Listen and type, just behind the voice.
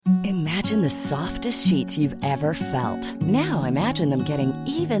Imagine the softest sheets you've ever felt. Now imagine them getting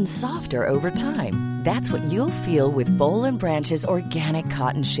even softer over time. That's what you'll feel with Boll & Branch's organic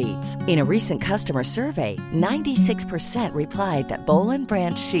cotton sheets. In a recent customer survey, 96% replied that Boll &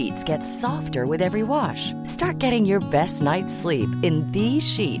 Branch sheets get softer with every wash. Start getting your best night's sleep in these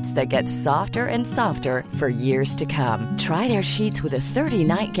sheets that get softer and softer for years to come. Try their sheets with a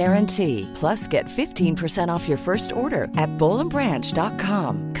 30-night guarantee. Plus, get 15% off your first order at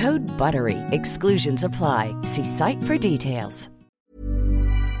bollandbranch.com. Code BUTTERY. Exclusions apply. See site for details.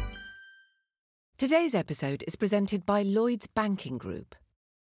 Today's episode is presented by Lloyds Banking Group.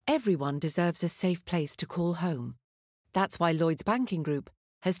 Everyone deserves a safe place to call home. That's why Lloyds Banking Group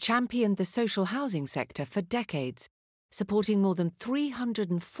has championed the social housing sector for decades, supporting more than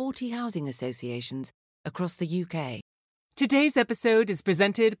 340 housing associations across the UK. Today's episode is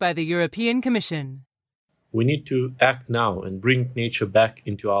presented by the European Commission. We need to act now and bring nature back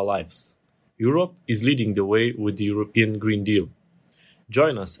into our lives. Europe is leading the way with the European Green Deal.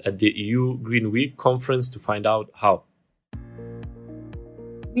 Join us at the EU Green Week conference to find out how.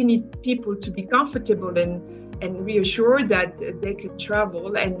 We need people to be comfortable and reassured that they can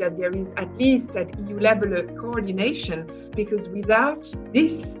travel and that there is at least at EU level a coordination, because without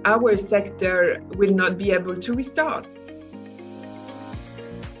this, our sector will not be able to restart.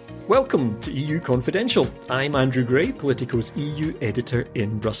 Welcome to EU Confidential. I'm Andrew Gray, Politico's EU editor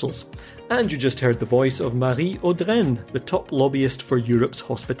in Brussels. And you just heard the voice of Marie Audren, the top lobbyist for Europe's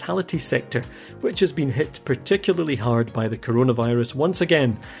hospitality sector, which has been hit particularly hard by the coronavirus once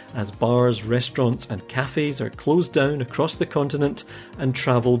again, as bars, restaurants and cafes are closed down across the continent and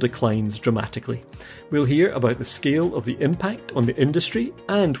travel declines dramatically. We'll hear about the scale of the impact on the industry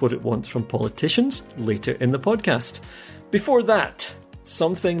and what it wants from politicians later in the podcast. Before that,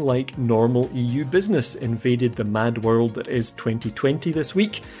 something like normal EU business invaded the mad world that is 2020 this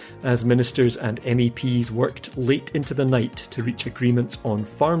week, as ministers and MEPs worked late into the night to reach agreements on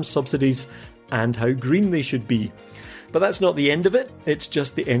farm subsidies and how green they should be. But that's not the end of it, it's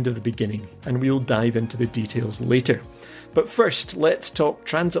just the end of the beginning, and we'll dive into the details later. But first, let's talk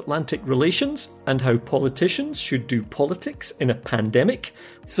transatlantic relations and how politicians should do politics in a pandemic.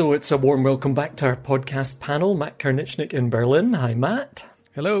 So it's a warm welcome back to our podcast panel. Matt Karnichnik in Berlin. Hi, Matt.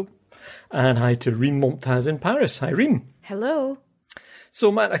 Hello. And hi to Reem Momtaz in Paris. Hi, Reem. Hello. So,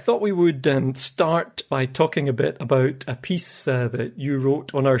 Matt, I thought we would start by talking a bit about a piece that you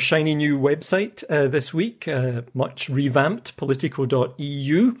wrote on our shiny new website this week, much revamped,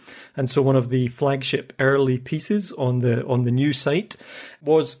 politico.eu. And so one of the flagship early pieces on the new site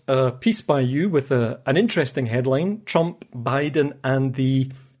was a piece by you with an interesting headline, Trump, Biden and the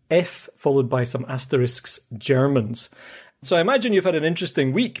F, followed by some asterisks, Germans. So I imagine you've had an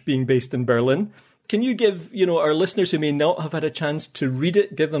interesting week being based in Berlin. Can you give, our listeners who may not have had a chance to read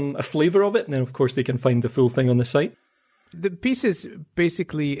it, give them a flavour of it? And then, of course, they can find the full thing on the site. The piece is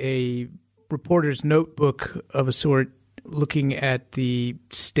basically a reporter's notebook of a sort, looking at the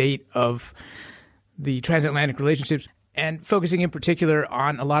state of the transatlantic relationships and focusing in particular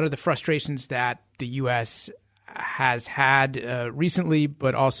on a lot of the frustrations that the U.S. has had recently,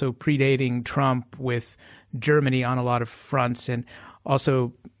 but also predating Trump with Germany on a lot of fronts, and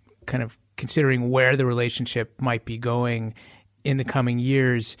also kind of considering where the relationship might be going in the coming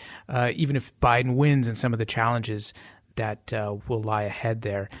years, even if Biden wins, and some of the challenges that will lie ahead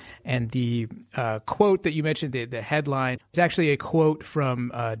there. And the quote that you mentioned, the headline, is actually a quote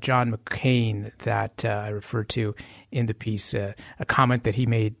from John McCain that I referred to in the piece, a comment that he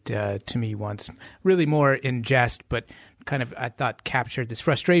made to me once, really more in jest, but kind of, I thought, captured this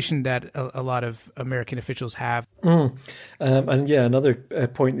frustration that a lot of American officials have. And yeah, another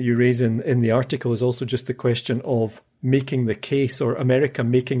point that you raise in the article is also just the question of making the case, or America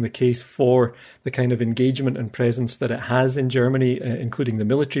making the case for the kind of engagement and presence that it has in Germany, including the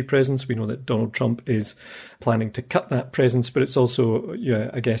military presence. We know that Donald Trump is planning to cut that presence, but it's also,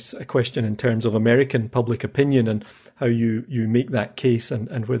 I guess, a question in terms of American public opinion and how you make that case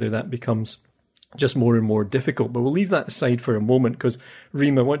and whether that becomes just more and more difficult. But we'll leave that aside for a moment, because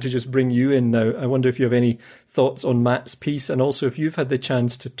Reem, I want to just bring you in now. I wonder if you have any thoughts on Matt's piece, and also if you've had the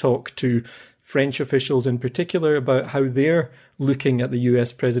chance to talk to French officials in particular about how they're looking at the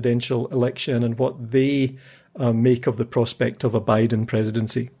US presidential election and what they make of the prospect of a Biden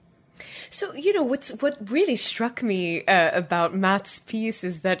presidency. So, what really struck me about Matt's piece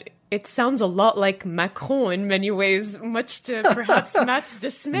is that it sounds a lot like Macron in many ways, much to perhaps Matt's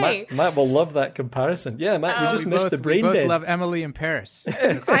dismay. Matt will love that comparison. Yeah, Matt, we just missed the brain dead. We both love Emily in Paris.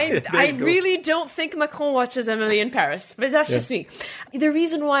 I really don't think Macron watches Emily in Paris, but that's just me. The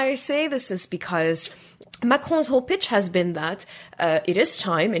reason why I say this is because Macron's whole pitch has been that it is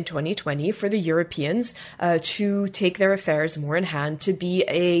time in 2020 for the Europeans to take their affairs more in hand, to be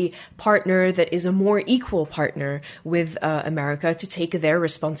a partner that is a more equal partner with America, to take their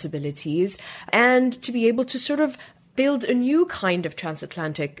responsibilities, and to be able to sort of build a new kind of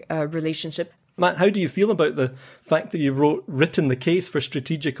transatlantic relationship. Matt, how do you feel about the fact that you've written the case for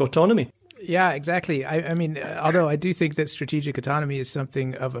strategic autonomy? Yeah, exactly. I mean, although I do think that strategic autonomy is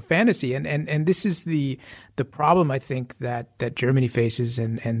something of a fantasy, and this is the problem I think that Germany faces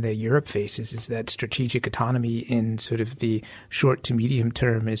and that Europe faces, is that strategic autonomy in sort of the short to medium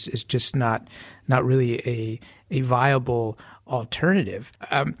term is just not really a viable alternative.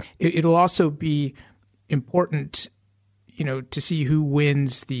 It'll also be important, to see who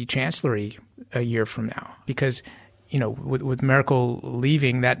wins the chancellery a year from now, because with Merkel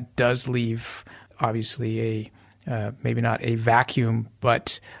leaving, that does leave obviously maybe not a vacuum,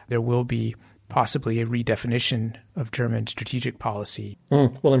 but there will be possibly a redefinition of German strategic policy.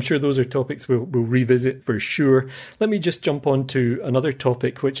 Well, I'm sure those are topics we'll revisit for sure. Let me just jump on to another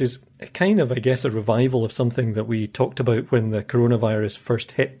topic, which is kind of, I guess, a revival of something that we talked about when the coronavirus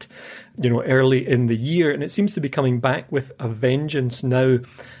first hit, early in the year. And it seems to be coming back with a vengeance now.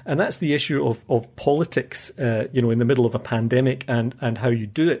 And that's the issue of politics, in the middle of a pandemic and how you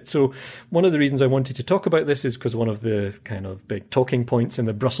do it. So one of the reasons I wanted to talk about this is because one of the kind of big talking points in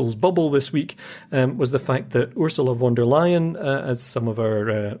the Brussels bubble this week was the fact that Ursula von der Leyen, as some of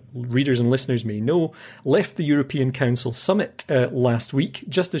our readers and listeners may know, left the European Council summit last week,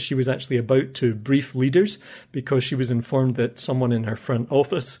 just as she was actually about to brief leaders, because she was informed that someone in her front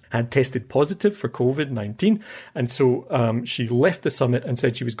office had tested positive for COVID-19. And so she left the summit and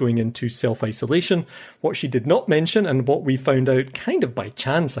said she was going into self-isolation. What she did not mention, and what we found out kind of by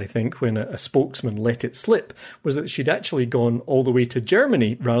chance, I think, when a spokesman let it slip, was that she'd actually gone all the way to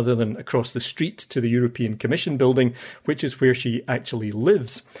Germany rather than across the street to the European Commission building, which is where she actually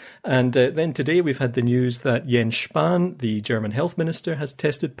lives. And then today we've had the news that Jens Spahn, the German health minister, has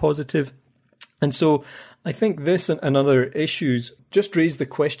tested positive. And so I think this and other issues just raise the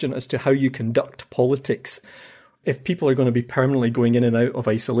question as to how you conduct politics. If people are going to be permanently going in and out of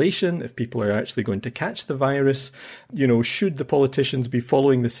isolation, if people are actually going to catch the virus, should the politicians be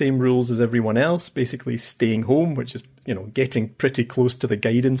following the same rules as everyone else, basically staying home, which is, getting pretty close to the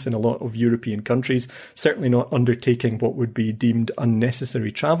guidance in a lot of European countries, certainly not undertaking what would be deemed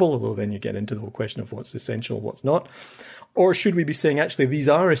unnecessary travel, although then you get into the whole question of what's essential, what's not. Or should we be saying, actually, these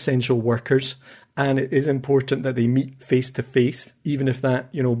are essential workers and it is important that they meet face to face, even if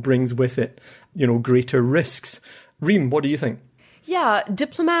that, brings with it, greater risks? Reem, what do you think? Yeah,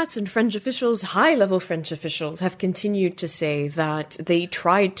 diplomats and French officials, high-level French officials, have continued to say that they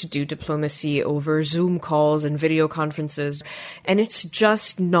tried to do diplomacy over Zoom calls and video conferences, and it's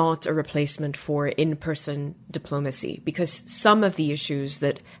just not a replacement for in-person diplomacy, because some of the issues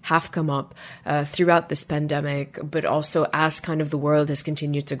that have come up throughout this pandemic, but also as kind of the world has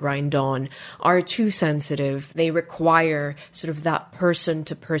continued to grind on, are too sensitive. They require sort of that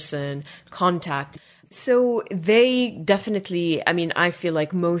person-to-person contact. So they definitely, I feel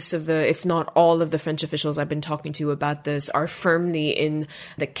like most of the, if not all of the French officials I've been talking to about this are firmly in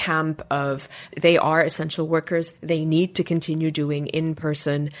the camp of they are essential workers. They need to continue doing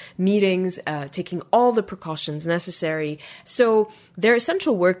in-person meetings, taking all the precautions necessary. So they're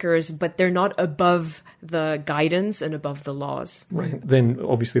essential workers, but they're not above the guidance and above the laws. Right. Then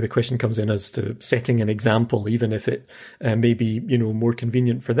obviously the question comes in as to setting an example, even if it may be, more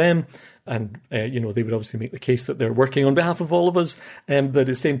convenient for them. And, they would obviously make the case that they're working on behalf of all of us. But at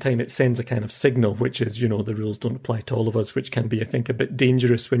the same time, it sends a kind of signal, which is, the rules don't apply to all of us, which can be, I think, a bit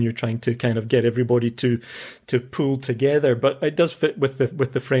dangerous when you're trying to kind of get everybody to pull together. But it does fit with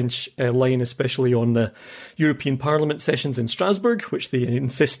the French line, especially on the European Parliament sessions in Strasbourg, which they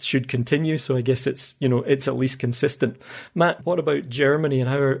insist should continue. So I guess it's, it's at least consistent. Matt, what about Germany, and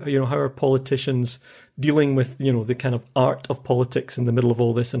how are politicians dealing with, the kind of art of politics in the middle of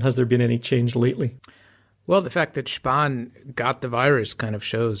all this? And has there been any change lately? Well, the fact that Spahn got the virus kind of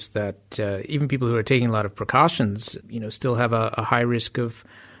shows that even people who are taking a lot of precautions, still have a high risk of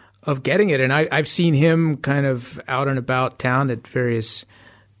getting it. And I've seen him kind of out and about town at various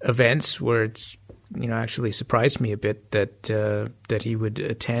events where it's, actually surprised me a bit that he would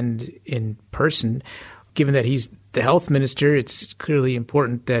attend in person. Given that he's the health minister, it's clearly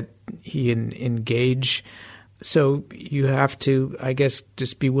important that he engage. So you have to, I guess,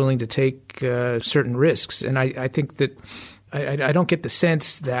 just be willing to take certain risks. And I think that I don't get the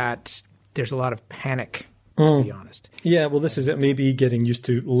sense that there's a lot of panic, to be honest. Yeah, well, this is it. Maybe getting used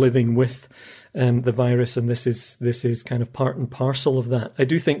to living with the virus, and this is kind of part and parcel of that. I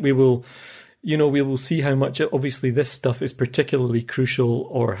do think we will, we will see how much, obviously this stuff is particularly crucial,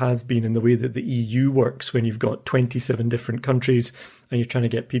 or has been, in the way that the EU works when you've got 27 different countries and you're trying to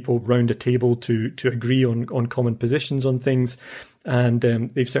get people round a table to agree on common positions on things. And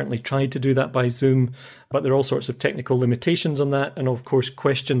they've certainly tried to do that by Zoom, but there are all sorts of technical limitations on that. And of course,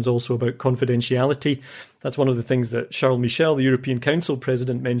 questions also about confidentiality. That's one of the things that Charles Michel, the European Council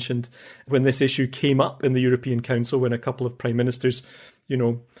president, mentioned when this issue came up in the European Council, when a couple of prime ministers,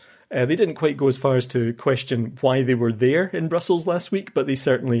 they didn't quite go as far as to question why they were there in Brussels last week, but they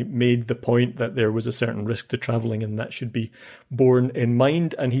certainly made the point that there was a certain risk to travelling and that should be borne in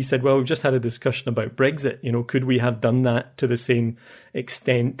mind. And he said, well, we've just had a discussion about Brexit. Could we have done that to the same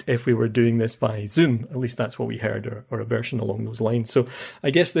extent if we were doing this by Zoom? At least that's what we heard, or a version along those lines. So I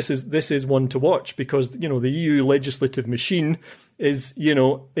guess this is one to watch, because, the EU legislative machine is,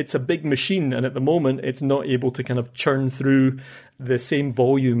 it's a big machine, and at the moment it's not able to kind of churn through the same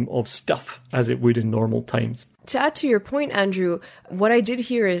volume of stuff as it would in normal times. To add to your point, Andrew, what I did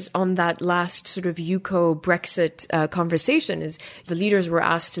hear is on that last sort of UK-Brexit conversation is the leaders were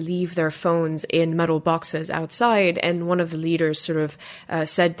asked to leave their phones in metal boxes outside. And one of the leaders sort of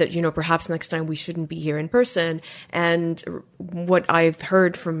said that, perhaps next time we shouldn't be here in person. And what I've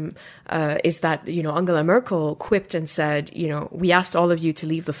heard from is that, Angela Merkel quipped and said, we asked all of you to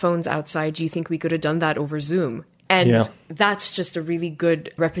leave the phones outside. Do you think we could have done that over Zoom? And that's just a really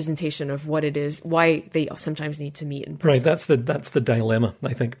good representation of what it is, why they sometimes need to meet in person. Right, that's the dilemma,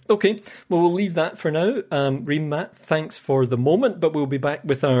 I think. Okay, well, we'll leave that for now. Reem, Matt, thanks for the moment, but we'll be back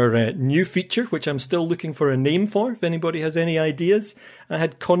with our new feature, which I'm still looking for a name for, if anybody has any ideas. I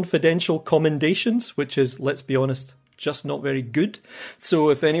had Confidential Commendations, which is, let's be honest, just not very good. So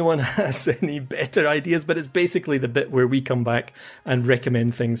if anyone has any better ideas, but it's basically the bit where we come back and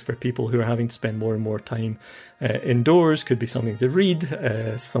recommend things for people who are having to spend more and more time indoors. Could be something to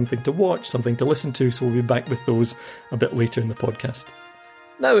read, something to watch, something to listen to. So we'll be back with those a bit later in the podcast.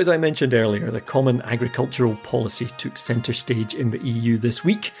 Now, as I mentioned earlier, the Common Agricultural Policy took centre stage in the EU this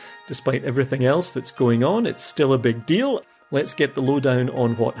week. Despite everything else that's going on, it's still a big deal. Let's get the lowdown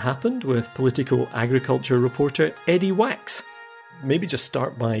on what happened with Politico agriculture reporter Eddie Wax. Maybe just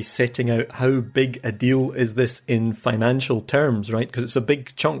start by setting out how big a deal is this in financial terms, right? Because it's a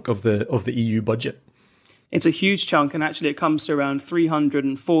big chunk of the EU budget. It's a huge chunk, and actually it comes to around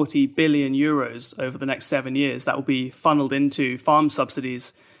 340 billion euros over the next 7 years. That will be funneled into farm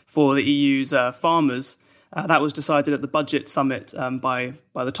subsidies for the EU's farmers. That was decided at the budget summit by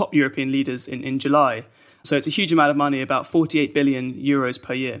the top European leaders in July. So it's a huge amount of money, about 48 billion euros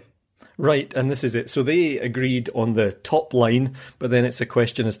per year. Right, and this is it. So they agreed on the top line, but then it's a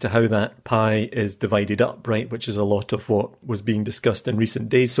question as to how that pie is divided up, right, which is a lot of what was being discussed in recent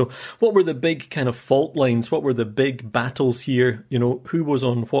days. So what were the big kind of fault lines? What were the big battles here? Who was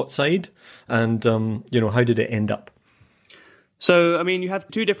on what side? And, how did it end up? So, you have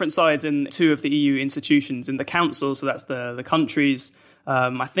two different sides in two of the EU institutions. In the Council, so that's the countries,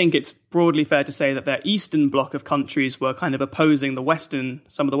 I think it's broadly fair to say that their eastern bloc of countries were kind of opposing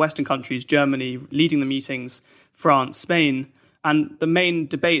some of the Western countries, Germany leading the meetings, France, Spain. And the main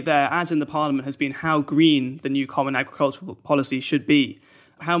debate there, as in the Parliament, has been how green the new Common Agricultural Policy should be.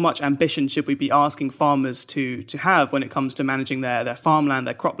 How much ambition should we be asking farmers to have when it comes to managing their farmland,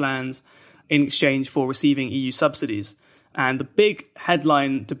 their croplands, in exchange for receiving EU subsidies? And the big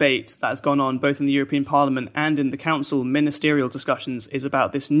headline debate that has gone on both in the European Parliament and in the Council ministerial discussions is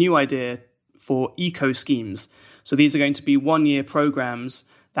about this new idea for eco-schemes. So these are going to be one-year programs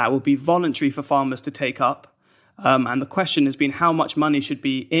that will be voluntary for farmers to take up. And the question has been how much money should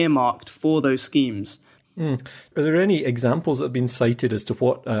be earmarked for those schemes. Are there any examples that have been cited as to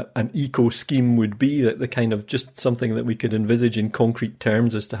what an eco scheme would be, that the kind of just something that we could envisage in concrete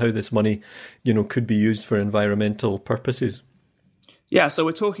terms as to how this money, could be used for environmental purposes? Yeah, so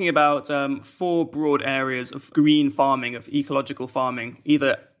we're talking about 4 broad areas of green farming, of ecological farming,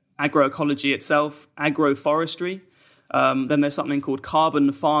 either agroecology itself, agroforestry. Then there's something called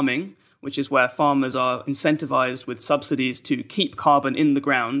carbon farming, which is where farmers are incentivized with subsidies to keep carbon in the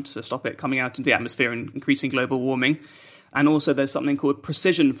ground, so stop it coming out into the atmosphere and increasing global warming. And also there's something called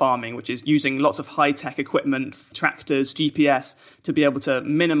precision farming, which is using lots of high-tech equipment, tractors, GPS, to be able to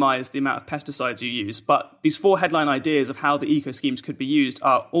minimize the amount of pesticides you use. But these 4 headline ideas of how the eco-schemes could be used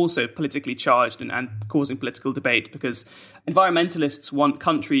are also politically charged and causing political debate, because environmentalists want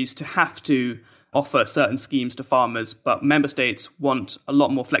countries to have to offer certain schemes to farmers, but member states want a lot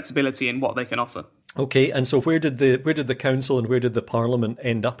more flexibility in what they can offer. Okay, and so where did the Council and where did the Parliament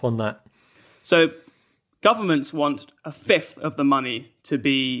end up on that? So governments want a fifth of the money to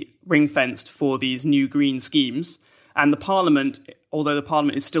be ring-fenced for these new green schemes. And the Parliament, although the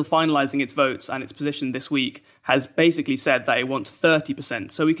Parliament is still finalising its votes and its position this week, has basically said that it wants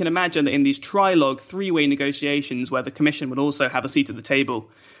 30%. So we can imagine that in these trilogue three-way negotiations where the Commission would also have a seat at the table,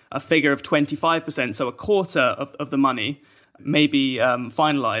 a figure of 25%, so a quarter of the money, may be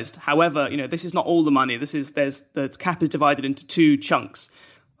finalised. However, this is not all the money. The cap is divided into two chunks.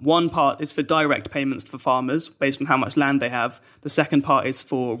 One part is for direct payments for farmers based on how much land they have. The second part is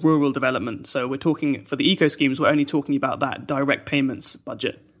for rural development. So we're talking, for the eco schemes, we're only talking about that direct payments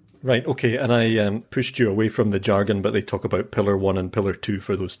budget. Right, okay, and I pushed you away from the jargon, but they talk about Pillar 1 and Pillar 2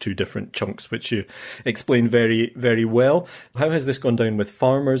 for those two different chunks, which you explained very, very well. How has this gone down with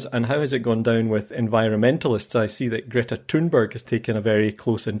farmers, and how has it gone down with environmentalists? I see that Greta Thunberg has taken a very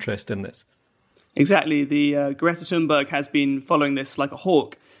close interest in this. Exactly. The Greta Thunberg has been following this like a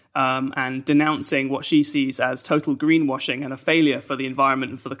hawk and denouncing what she sees as total greenwashing and a failure for the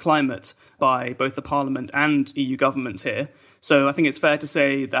environment and for the climate by both the Parliament and EU governments here. So I think it's fair to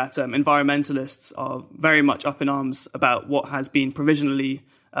say that environmentalists are very much up in arms about what has been provisionally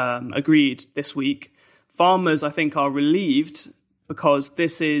agreed this week. Farmers, I think, are relieved because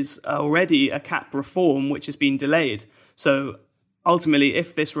this is already a CAP reform which has been delayed. So ultimately,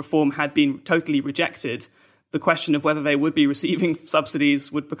 if this reform had been totally rejected, the question of whether they would be receiving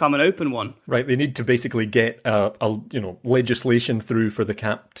subsidies would become an open one. Right, they need to basically get legislation through for the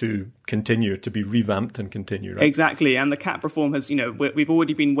CAP to continue, to be revamped and continue. Right? Exactly, and the CAP reform has, we've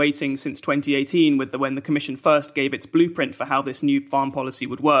already been waiting since 2018 when the Commission first gave its blueprint for how this new farm policy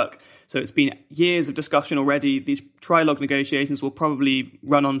would work. So it's been years of discussion already. These trilogue negotiations will probably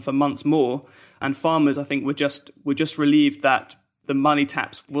run on for months more, and farmers, I think, were just relieved that the money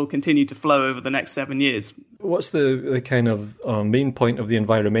taps will continue to flow over the next 7 years. What's the kind of main point of the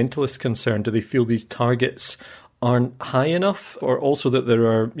environmentalists' concern? Do they feel these targets aren't high enough, or also that there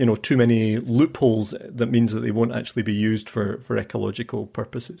are, too many loopholes that means that they won't actually be used for ecological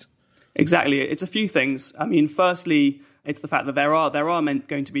purposes? Exactly. It's a few things. I mean, firstly, it's the fact that there are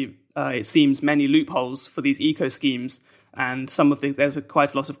going to be, it seems, many loopholes for these eco schemes. And there's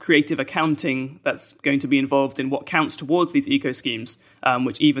quite a lot of creative accounting that's going to be involved in what counts towards these eco schemes,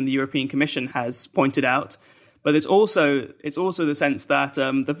 which even the European Commission has pointed out. But it's also the sense that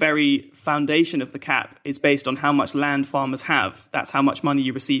the very foundation of the CAP is based on how much land farmers have. That's how much money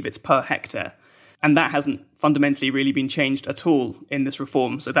you receive. It's per hectare. And that hasn't fundamentally really been changed at all in this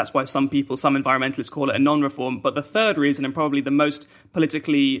reform. So that's why some environmentalists call it a non-reform. But the third reason, and probably the most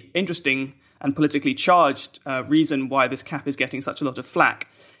politically interesting and politically charged reason why this CAP is getting such a lot of flack,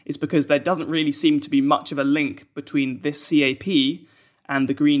 is because there doesn't really seem to be much of a link between this CAP and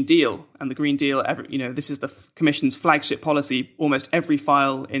the Green Deal. And the Green Deal, this is the Commission's flagship policy. Almost every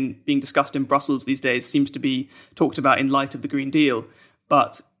file being discussed in Brussels these days seems to be talked about in light of the Green Deal.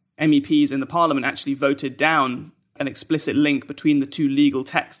 But MEPs in the Parliament actually voted down an explicit link between the two legal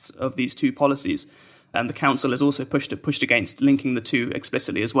texts of these two policies. And the Council has also pushed against linking the two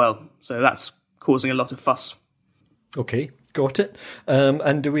explicitly as well. So that's causing a lot of fuss. Okay, got it.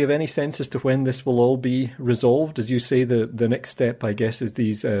 And do we have any sense as to when this will all be resolved? As you say, the next step, I guess, is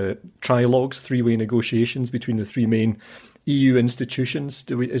these trilogues, three-way negotiations between the three main EU institutions.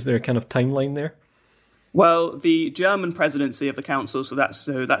 Is there a kind of timeline there? Well, the German presidency of the Council, so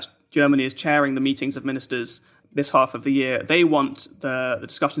that's Germany is chairing the meetings of ministers this half of the year. They want the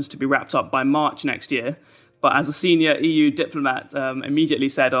discussions to be wrapped up by March next year. But as a senior EU diplomat immediately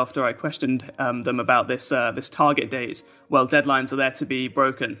said after I questioned them about this target date, well, deadlines are there to be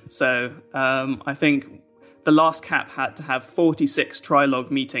broken. So I think the last CAP had to have 46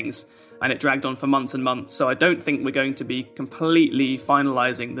 trilogue meetings, and it dragged on for months and months. So I don't think we're going to be completely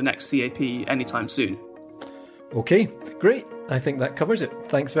finalising the next CAP anytime soon. Okay, great. I think that covers it.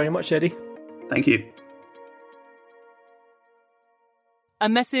 Thanks very much, Eddie. Thank you. A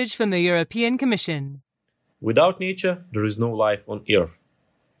message from the European Commission. Without nature, there is no life on Earth.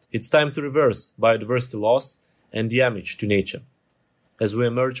 It's time to reverse biodiversity loss and damage to nature. As we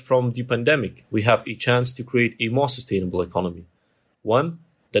emerge from the pandemic, we have a chance to create a more sustainable economy. One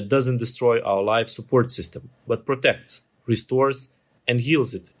that doesn't destroy our life support system, but protects, restores, and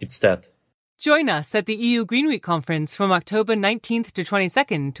heals it instead. Join us at the EU Green Week conference from October 19th to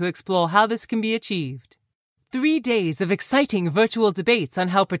 22nd to explore how this can be achieved. 3 days of exciting virtual debates on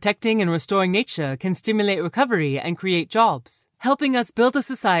how protecting and restoring nature can stimulate recovery and create jobs, helping us build a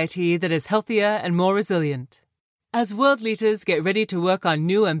society that is healthier and more resilient. As world leaders get ready to work on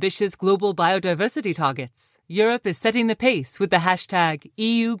new ambitious global biodiversity targets, Europe is setting the pace with the hashtag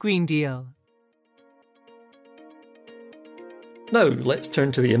EU Green Deal. Now, let's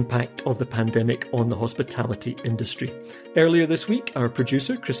turn to the impact of the pandemic on the hospitality industry. Earlier this week, our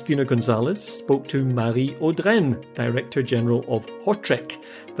producer, Christina Gonzalez, spoke to Marie Audren, Director General of HOTREC.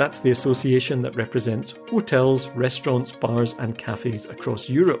 That's the association that represents hotels, restaurants, bars and cafes across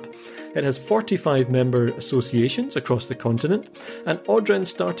Europe. It has 45 member associations across the continent, and Audren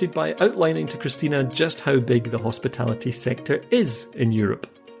started by outlining to Christina just how big the hospitality sector is in Europe.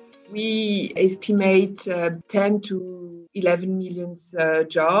 We estimate 10 to 11 million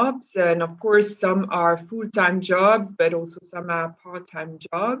jobs. And of course, some are full-time jobs, but also some are part-time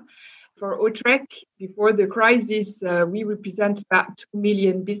jobs. For HOTREC, before the crisis, we represent about 2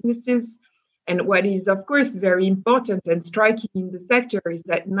 million businesses. And what is, of course, very important and striking in the sector is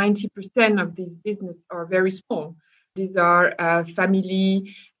that 90% of these businesses are very small. These are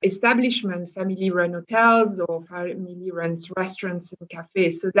family establishments, family-run hotels or family-run restaurants and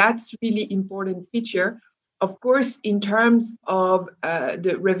cafes. So that's really important feature. Of course, in terms of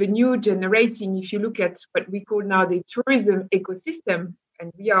the revenue generating, if you look at what we call now the tourism ecosystem,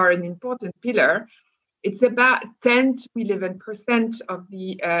 and we are an important pillar, it's about 10 to 11% of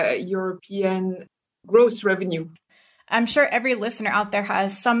the European gross revenue. I'm sure every listener out there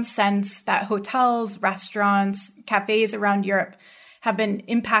has some sense that hotels, restaurants, cafes around Europe have been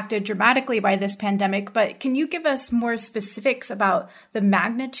impacted dramatically by this pandemic. But can you give us more specifics about the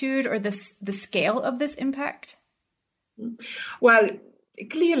magnitude or the scale of this impact? Well,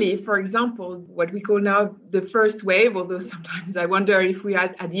 clearly, for example, what we call now the first wave, although sometimes I wonder if we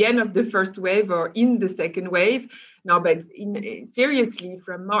are at the end of the first wave or in the second wave. No, but seriously,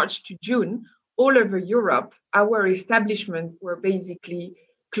 from March to June, all over Europe, our establishments were basically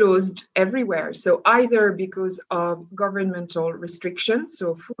closed everywhere. So either because of governmental restrictions,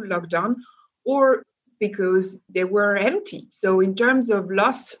 so full lockdown, or because they were empty. So in terms of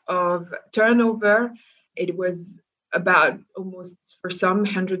loss of turnover, it was about almost for some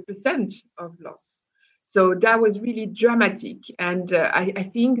 100% of loss. So that was really dramatic. And I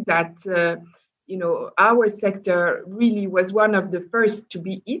think that our sector really was one of the first to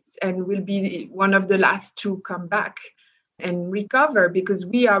be hit and will be one of the last to come back and recover because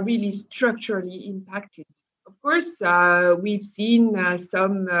we are really structurally impacted. Of course, we've seen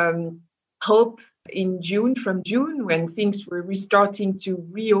some hope from June when things were restarting to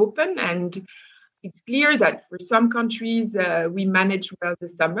reopen. And it's clear that for some countries, we managed well the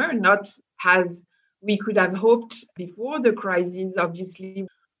summer, not as we could have hoped before the crisis, obviously.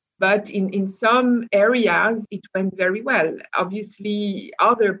 But in some areas, it went very well. Obviously,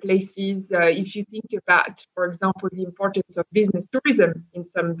 other places, if you think about, for example, the importance of business tourism in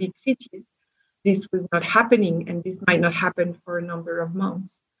some big cities, this was not happening, and this might not happen for a number of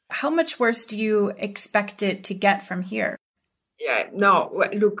months. How much worse do you expect it to get from here? Yeah, no,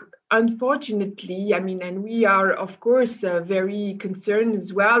 look, unfortunately, and we are, of course, very concerned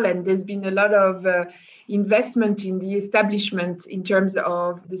as well. And there's been a lot of investment in the establishment in terms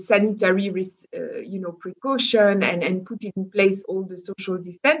of the sanitary, precaution and putting in place all the social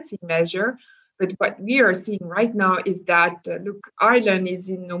distancing measure. But what we are seeing right now is that, Ireland is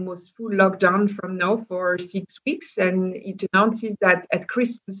in almost full lockdown from now for 6 weeks, and it announces that at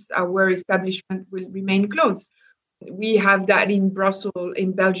Christmas, our establishment will remain closed. We have that in Brussels,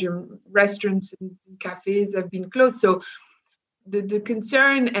 in Belgium, restaurants and cafes have been closed. So the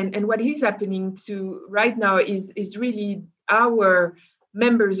concern and what is happening to right now is really our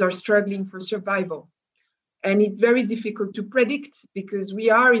members are struggling for survival. And it's very difficult to predict because we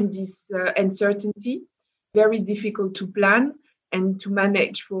are in this uncertainty, very difficult to plan and to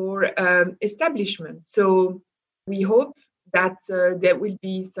manage for establishment. So we hope that there will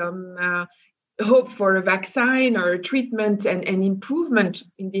be some hope for a vaccine or a treatment and an improvement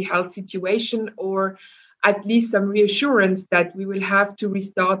in the health situation, or at least some reassurance that we will have to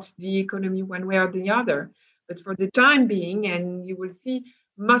restart the economy one way or the other. But for the time being, and you will see,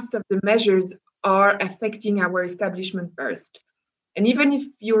 most of the measures are affecting our establishment first. And even if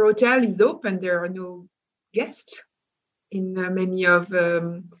your hotel is open, there are no guests in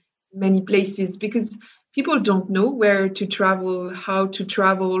many places because people don't know where to travel, how to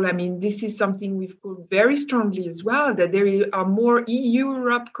travel. This is something we've called very strongly as well, that there are more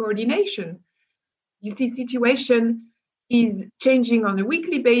EU-Europe coordination. You see, situation is changing on a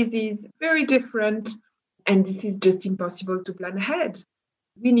weekly basis, very different, and this is just impossible to plan ahead.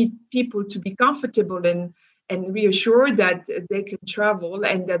 We need people to be comfortable and reassured that they can travel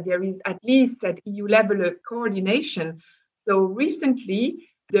and that there is at least at EU level a coordination. So recently,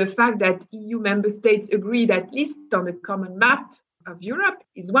 the fact that EU member states agreed at least on a common map of Europe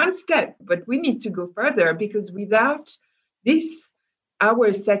is one step, but we need to go further because without this,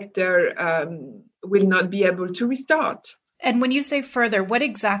 our sector will not be able to restart. And when you say further, what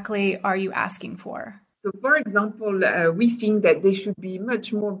exactly are you asking for? So, for example, we think that there should be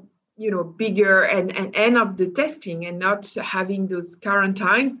much more, bigger and end of the testing and not having those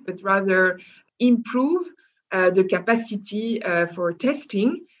quarantines, but rather improve the capacity for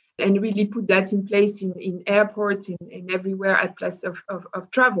testing and really put that in place in airports, in everywhere at place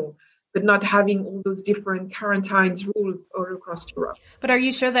of travel, but not having all those different quarantines rules all across Europe. But are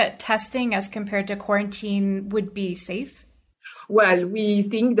you sure that testing as compared to quarantine would be safe? Well, we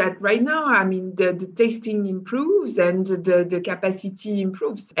think that right now, the testing improves and the capacity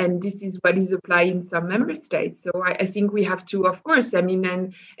improves. And this is what is applied in some member states. So I think we have to, of course,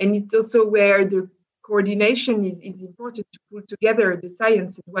 and it's also where the coordination is important to pull together the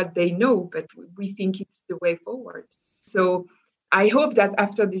science and what they know, but we think it's the way forward. So I hope that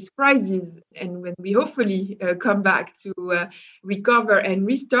after this crisis, and when we hopefully come back to recover and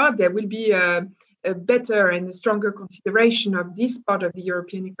restart, there will be a better and a stronger consideration of this part of the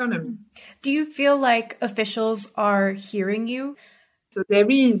European economy. Do you feel like officials are hearing you? So there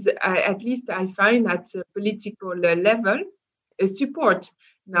is, at least I find at a political level, a support.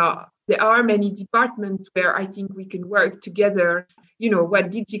 Now, there are many departments where I think we can work together.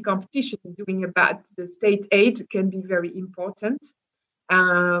 What DG Competition is doing about the state aid can be very important.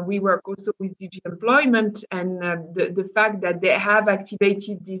 We work also with DG Employment, and the fact that they have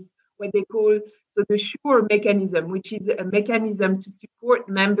activated this, what they call the SURE mechanism, which is a mechanism to support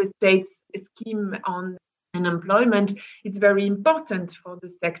member states' scheme on unemployment, it's very important for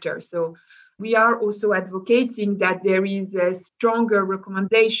the sector. So we are also advocating that there is a stronger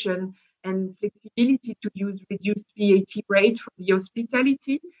recommendation and flexibility to use reduced VAT rate for the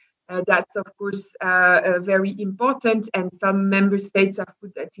hospitality. That's, of course, very important, and some member states have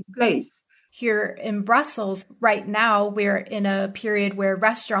put that in place. Here in Brussels, right now, we're in a period where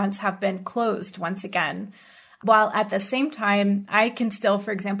restaurants have been closed once again, while at the same time, I can still,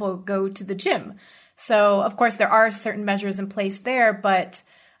 for example, go to the gym. So, of course, there are certain measures in place there, but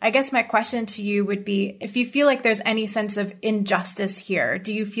I guess my question to you would be, if you feel like there's any sense of injustice here,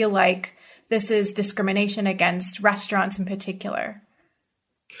 do you feel like this is discrimination against restaurants in particular?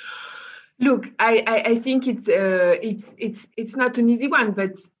 Look, I think it's not an easy one,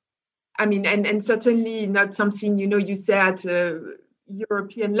 but and certainly not something, you say at a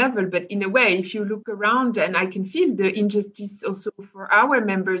European level, but in a way, if you look around, and I can feel the injustice also for our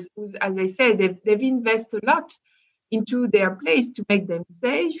members, who, as I said, they've invested a lot into their place to make them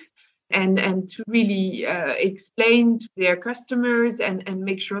safe and to really explain to their customers and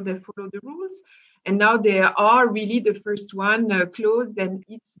make sure they follow the rules. And now they are really the first one closed, and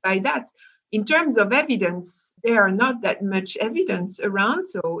it's by that. In terms of evidence, there are not that much evidence around.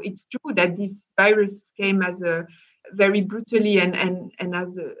 So it's true that this virus came as a very brutally and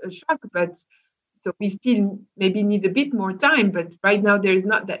as a shock. But so we still maybe need a bit more time. But right now, there is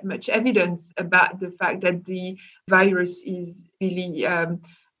not that much evidence about the fact that the virus is really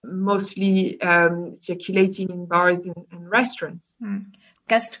mostly circulating in bars and restaurants.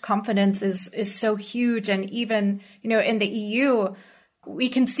 Guest confidence is so huge. And even, in the EU, we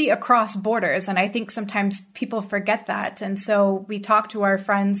can see across borders. And I think sometimes people forget that. And so we talk to our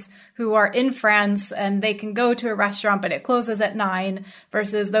friends who are in France and they can go to a restaurant, but it closes at 9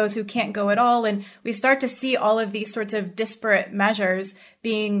 versus those who can't go at all. And we start to see all of these sorts of disparate measures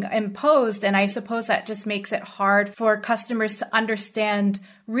being imposed. And I suppose that just makes it hard for customers to understand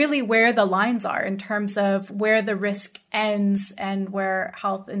really where the lines are in terms of where the risk ends and where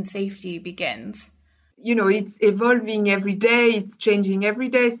health and safety begins. It's evolving every day, it's changing every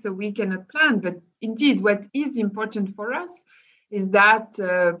day, so we cannot plan. But indeed, what is important for us is that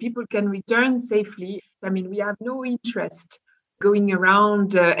people can return safely. We have no interest going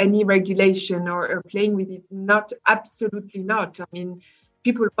around any regulation or playing with it. Absolutely not.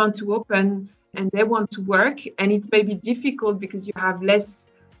 People want to open and they want to work, and it may be difficult because you have less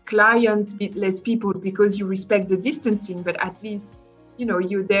clients, less people, because you respect the distancing, but at least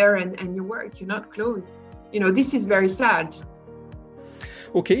you're there and you work, you're not closed. This is very sad.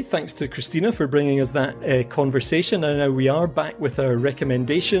 Okay, thanks to Christina for bringing us that conversation. And now we are back with our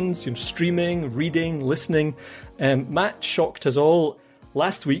recommendations, streaming, reading, listening. Matt shocked us all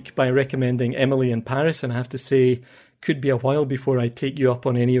last week by recommending Emily in Paris, and I have to say, could be a while before I take you up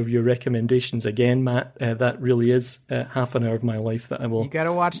on any of your recommendations again, Matt. That really is half an hour of my life that I will. You got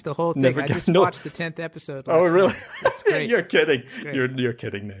to watch the whole thing. I just watched the 10th episode. Oh, really? That's great. You're kidding. You're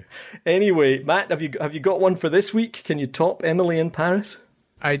kidding now. Anyway, Matt, have you got one for this week? Can you top Emily in Paris?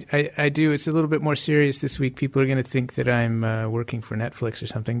 I do. It's a little bit more serious this week. People are going to think that I'm working for Netflix or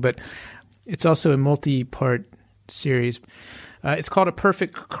something, but it's also a multi-part series. It's called A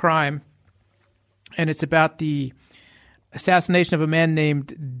Perfect Crime, and it's about the assassination of a man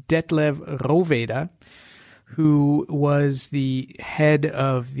named Detlev Roveda, who was the head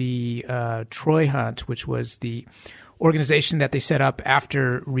of the Treuhand, which was the organization that they set up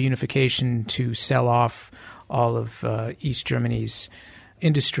after reunification to sell off all of East Germany's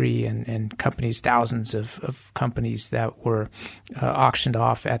industry and companies, thousands of companies that were auctioned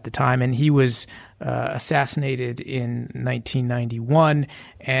off at the time. And he was assassinated in 1991.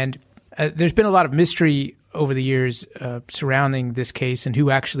 And there's been a lot of mystery over the years surrounding this case and who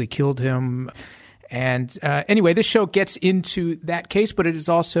actually killed him. And anyway, this show gets into that case, but it is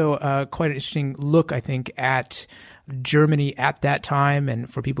also quite an interesting look, I think, at Germany at that time. And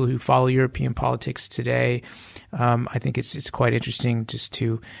for people who follow European politics today, I think it's quite interesting just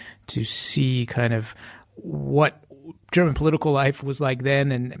to see kind of what German political life was like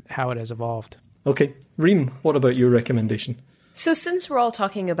then and how it has evolved. Okay. Reem, what about your recommendation? So since we're all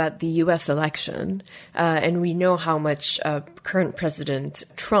talking about the U.S. election, and we know how much current President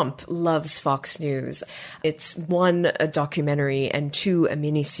Trump loves Fox News, it's one, a documentary, and two, a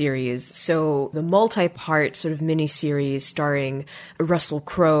miniseries. So the multi-part sort of miniseries starring Russell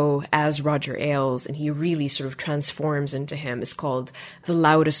Crowe as Roger Ailes, and he really sort of transforms into him, is called The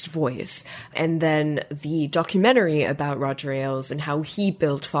Loudest Voice. And then the documentary about Roger Ailes and how he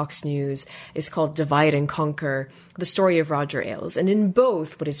built Fox News is called Divide and Conquer: The Story of Roger Ailes. And in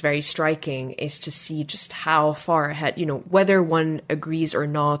both, what is very striking is to see just how far ahead, whether one agrees or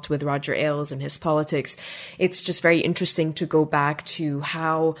not with Roger Ailes and his politics, it's just very interesting to go back to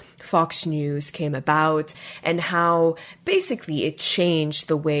how Fox News came about and how basically it changed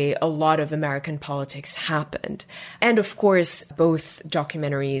the way a lot of American politics happened. And of course, both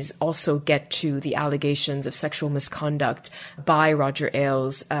documentaries also get to the allegations of sexual misconduct by Roger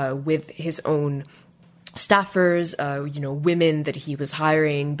Ailes with his own staffers, women that he was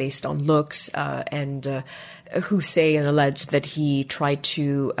hiring based on looks, and who say and allege that he tried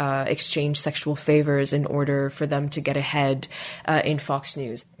to exchange sexual favors in order for them to get ahead in Fox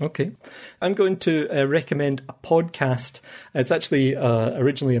News. Okay. I'm going to recommend a podcast. It's actually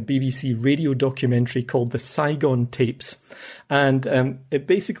originally a BBC radio documentary called The Saigon Tapes. And it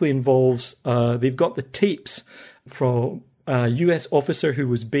basically involves, they've got the tapes from a US officer who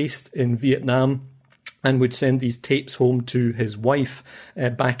was based in Vietnam and would send these tapes home to his wife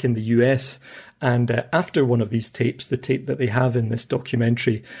back in the US. And after one of these tapes, the tape that they have in this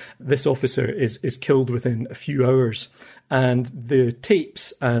documentary, this officer is killed within a few hours. And the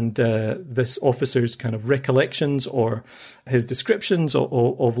tapes and this officer's kind of recollections or his descriptions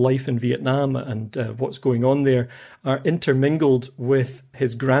of life in Vietnam and what's going on there are intermingled with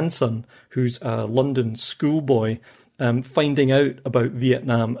his grandson, who's a London schoolboy, finding out about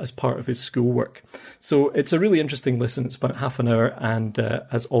Vietnam as part of his schoolwork. So it's a really interesting listen. It's about half an hour. And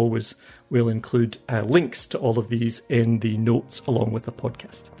as always, we'll include links to all of these in the notes along with the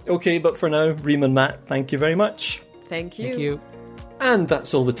podcast. Okay, but for now, Reem and Matt, thank you very much. Thank you. Thank you. And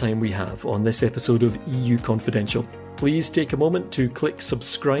that's all the time we have on this episode of EU Confidential. Please take a moment to click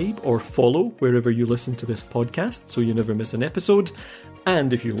subscribe or follow wherever you listen to this podcast so you never miss an episode.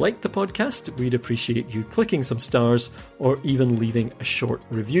 And if you like the podcast, we'd appreciate you clicking some stars or even leaving a short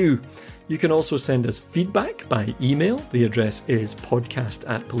review. You can also send us feedback by email. The address is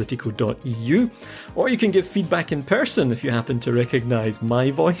podcast@politico.eu. Or you can give feedback in person if you happen to recognise my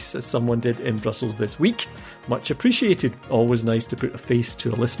voice, as someone did in Brussels this week. Much appreciated. Always nice to put a face to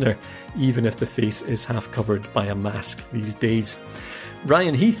a listener, even if the face is half covered by a mask these days.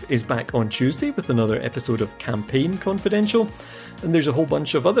 Ryan Heath is back on Tuesday with another episode of Campaign Confidential. And there's a whole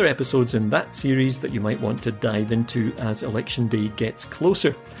bunch of other episodes in that series that you might want to dive into as Election Day gets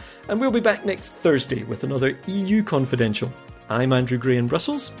closer. And we'll be back next Thursday with another EU Confidential. I'm Andrew Gray in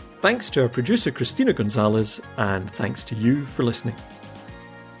Brussels. Thanks to our producer Christina Gonzalez, and thanks to you for listening.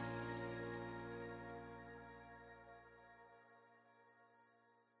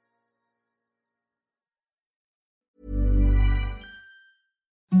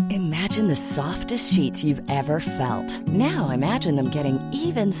 Imagine the softest sheets you've ever felt. Now imagine them getting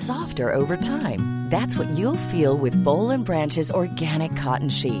even softer over time. That's what you'll feel with Boll & Branch's organic cotton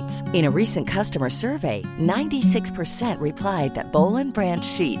sheets. In a recent customer survey, 96% replied that Boll & Branch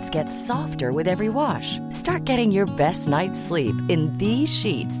sheets get softer with every wash. Start getting your best night's sleep in these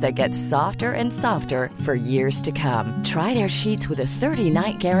sheets that get softer and softer for years to come. Try their sheets with a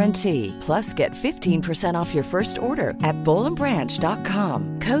 30-night guarantee. Plus, get 15% off your first order at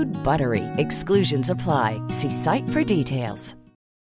bollandbranch.com. Code BUTTERY. Exclusions apply. See site for details.